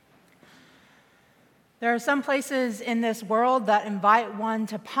There are some places in this world that invite one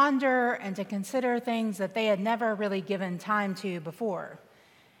to ponder and to consider things that they had never really given time to before.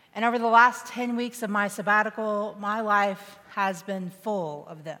 And over the last 10 weeks of my sabbatical, my life has been full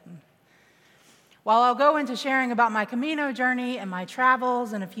of them. While I'll go into sharing about my Camino journey and my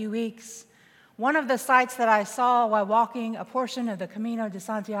travels in a few weeks, one of the sights that I saw while walking a portion of the Camino de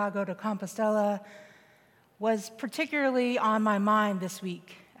Santiago de Compostela was particularly on my mind this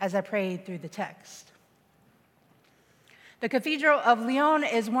week as I prayed through the text. The Cathedral of Leon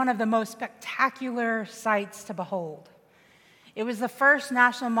is one of the most spectacular sights to behold. It was the first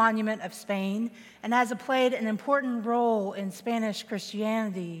national monument of Spain and has played an important role in Spanish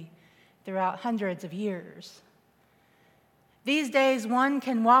Christianity throughout hundreds of years. These days, one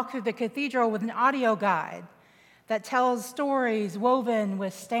can walk through the cathedral with an audio guide that tells stories woven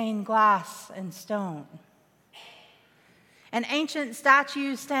with stained glass and stone. And ancient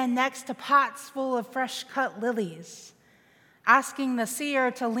statues stand next to pots full of fresh-cut lilies, asking the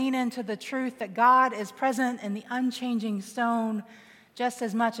seer to lean into the truth that God is present in the unchanging stone just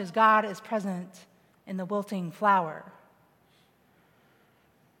as much as God is present in the wilting flower.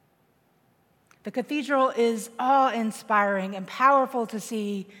 The cathedral is awe-inspiring and powerful to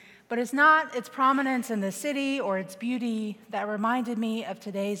see, but it's not its prominence in the city or its beauty that reminded me of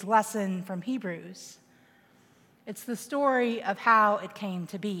today's lesson from Hebrews. It's the story of how it came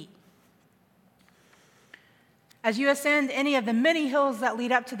to be. As you ascend any of the many hills that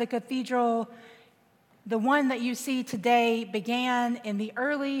lead up to the cathedral, the one that you see today began in the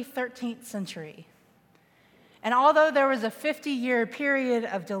early 13th century. And although there was a 50-year period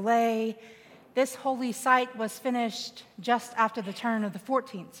of delay, this holy site was finished just after the turn of the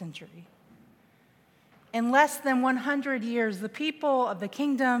 14th century. In less than 100 years, the people of the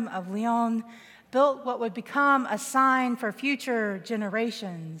Kingdom of Leon built what would become a sign for future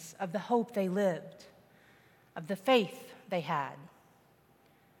generations of the hope they lived, of the faith they had.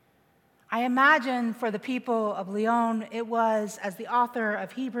 I imagine for the people of Leon, it was, as the author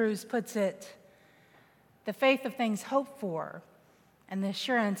of Hebrews puts it, the faith of things hoped for and the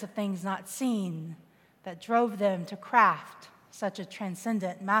assurance of things not seen that drove them to craft such a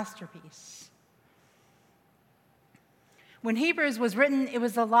transcendent masterpiece. When Hebrews was written, it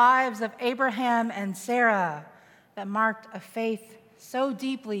was the lives of Abraham and Sarah that marked a faith so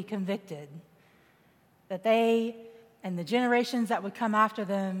deeply convicted that they and the generations that would come after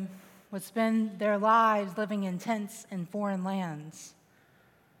them would spend their lives living in tents in foreign lands,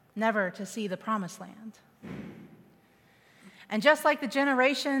 never to see the promised land. And just like the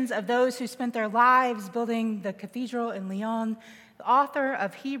generations of those who spent their lives building the cathedral in Leon, the author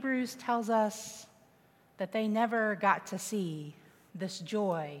of Hebrews tells us that they never got to see this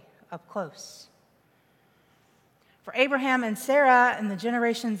joy up close. For Abraham and Sarah and the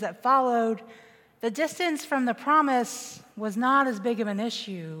generations that followed, the distance from the promise was not as big of an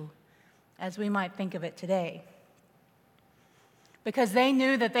issue as we might think of it today, because they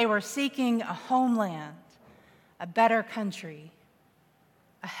knew that they were seeking a homeland, a better country,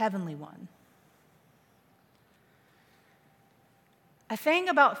 a heavenly one. A thing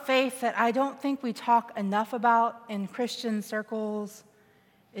about faith that I don't think we talk enough about in Christian circles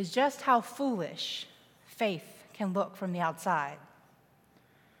is just how foolish faith can look from the outside.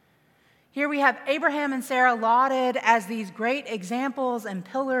 Here we have Abraham and Sarah lauded as these great examples and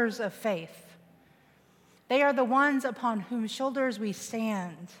pillars of faith. They are the ones upon whose shoulders we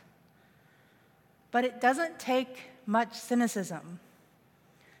stand. But it doesn't take much cynicism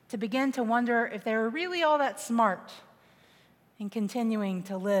to begin to wonder if they were really all that smart in continuing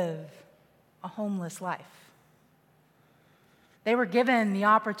to live a homeless life. They were given the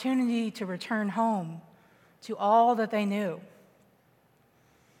opportunity to return home to all that they knew.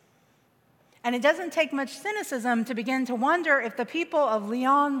 And it doesn't take much cynicism to begin to wonder if the people of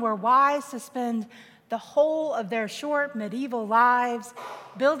Leon were wise to spend the whole of their short medieval lives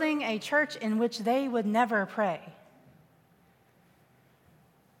building a church in which they would never pray.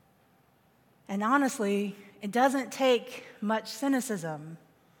 And honestly, it doesn't take much cynicism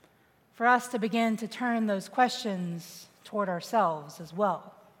for us to begin to turn those questions toward ourselves as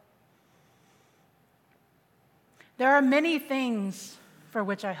well. There are many things for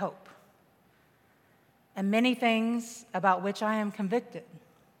which I hope, and many things about which I am convicted.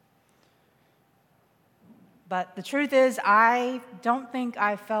 But the truth is, I don't think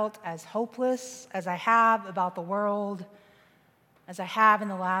I felt as hopeless as I have about the world as I have in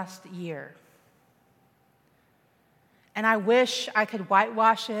the last year. And I wish I could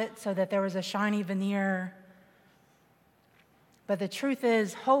whitewash it so that there was a shiny veneer. But the truth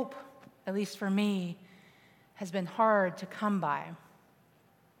is, hope, at least for me, has been hard to come by.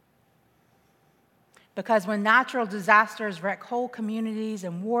 Because when natural disasters wreck whole communities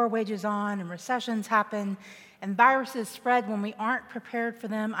and war wages on and recessions happen and viruses spread when we aren't prepared for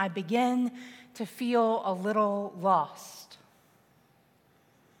them, I begin to feel a little lost.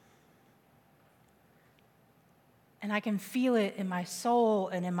 And I can feel it in my soul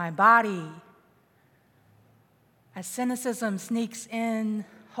and in my body. As cynicism sneaks in,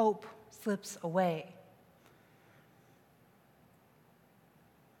 hope slips away.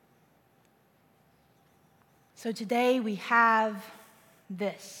 So today we have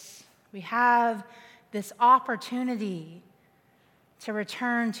this. We have this opportunity to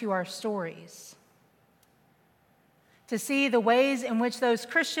return to our stories, to see the ways in which those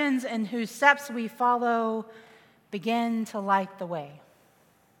Christians in whose steps we follow begin to light the way.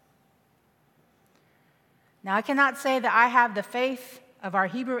 Now, I cannot say that I have the faith of our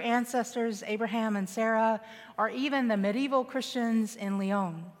Hebrew ancestors, Abraham and Sarah, or even the medieval Christians in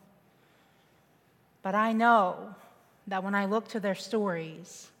Lyon. But I know that when I look to their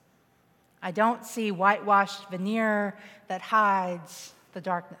stories, I don't see whitewashed veneer that hides the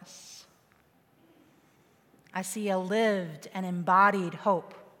darkness. I see a lived and embodied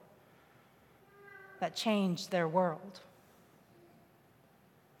hope that changed their world.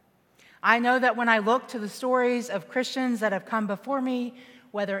 I know that when I look to the stories of Christians that have come before me,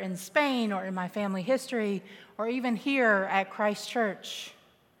 whether in Spain or in my family history, or even here at Christ Church,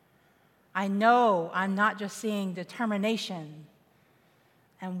 I know I'm not just seeing determination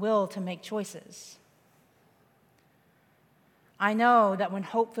and will to make choices. I know that when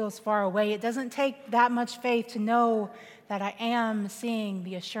hope feels far away, it doesn't take that much faith to know that I am seeing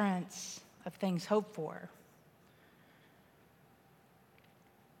the assurance of things hoped for.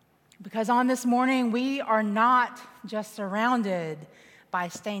 Because on this morning, we are not just surrounded by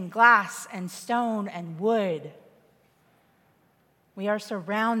stained glass and stone and wood. We are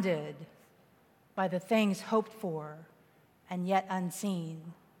surrounded by the things hoped for and yet unseen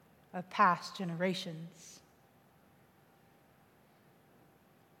of past generations.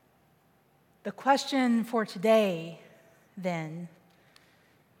 The question for today, then,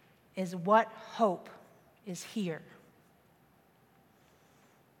 is what hope is here?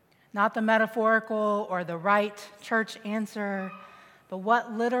 Not the metaphorical or the right church answer, but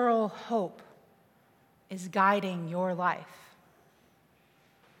what literal hope is guiding your life?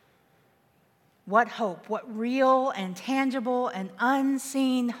 What hope, what real and tangible and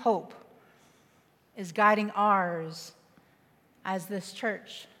unseen hope is guiding ours as this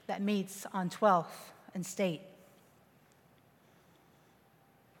church that meets on 12th and State?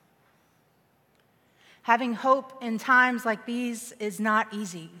 Having hope in times like these is not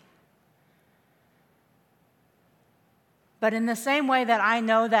easy. But in the same way that I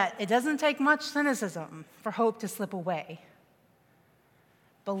know that it doesn't take much cynicism for hope to slip away,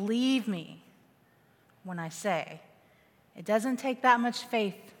 believe me when I say it doesn't take that much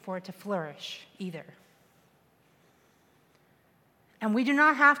faith for it to flourish either. And we do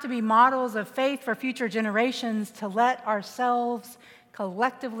not have to be models of faith for future generations to let ourselves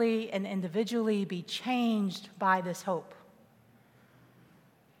collectively and individually be changed by this hope.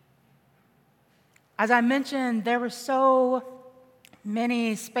 As I mentioned, there were so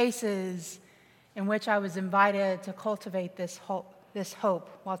many spaces in which I was invited to cultivate this hope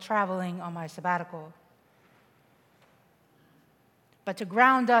while traveling on my sabbatical. But to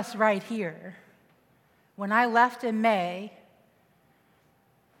ground us right here, when I left in May,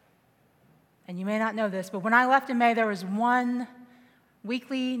 and you may not know this, but when I left in May, there was one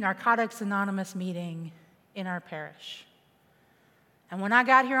weekly Narcotics Anonymous meeting in our parish. And when I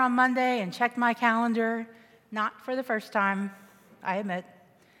got here on Monday and checked my calendar, not for the first time, I admit,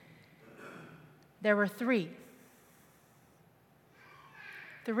 there were three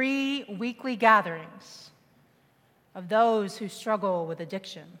weekly gatherings of those who struggle with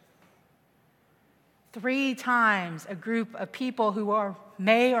addiction. 3 times a group of people who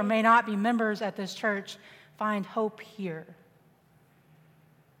may or may not be members at this church find hope here.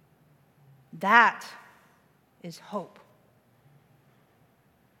 That is hope.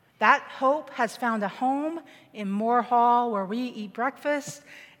 That hope has found a home in Moore Hall where we eat breakfast.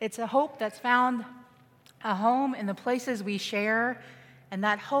 It's a hope that's found a home in the places we share, and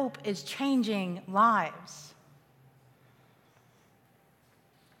that hope is changing lives.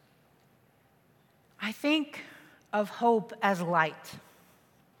 I think of hope as light.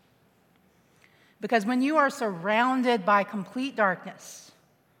 Because when you are surrounded by complete darkness,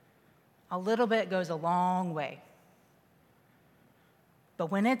 a little bit goes a long way.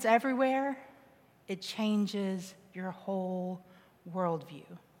 But when it's everywhere, it changes your whole worldview.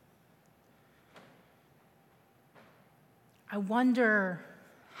 I wonder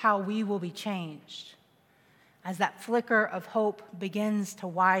how we will be changed as that flicker of hope begins to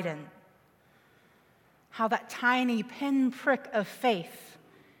widen. How that tiny pinprick of faith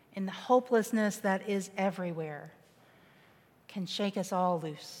in the hopelessness that is everywhere can shake us all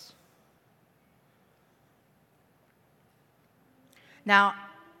loose. Now,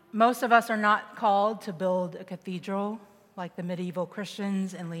 most of us are not called to build a cathedral like the medieval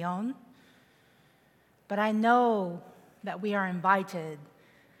Christians in Lyon, but I know that we are invited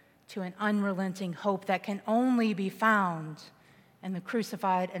to an unrelenting hope that can only be found in the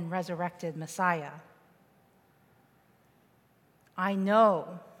crucified and resurrected Messiah. I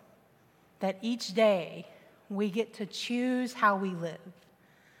know that each day we get to choose how we live,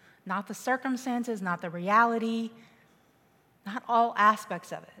 not the circumstances, not the reality, not all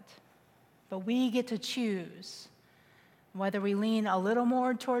aspects of it, but we get to choose whether we lean a little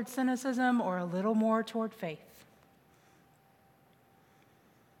more toward cynicism or a little more toward faith.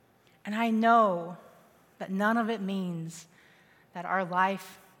 And I know that none of it means that our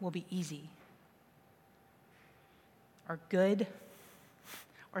life will be easy or good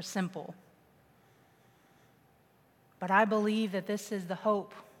or simple. But I believe that this is the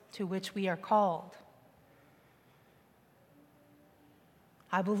hope to which we are called.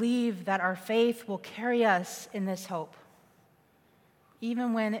 I believe that our faith will carry us in this hope,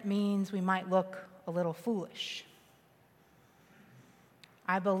 even when it means we might look a little foolish.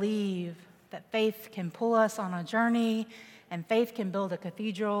 I believe that faith can pull us on a journey, and faith can build a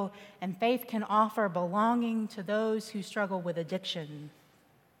cathedral, and faith can offer belonging to those who struggle with addiction.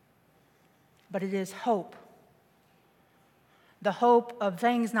 But it is hope. The hope of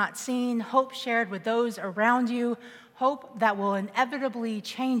things not seen, hope shared with those around you, hope that will inevitably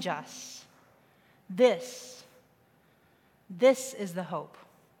change us. This is the hope.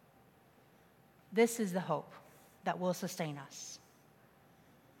 This is the hope that will sustain us.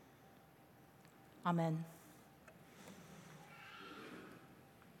 Amen.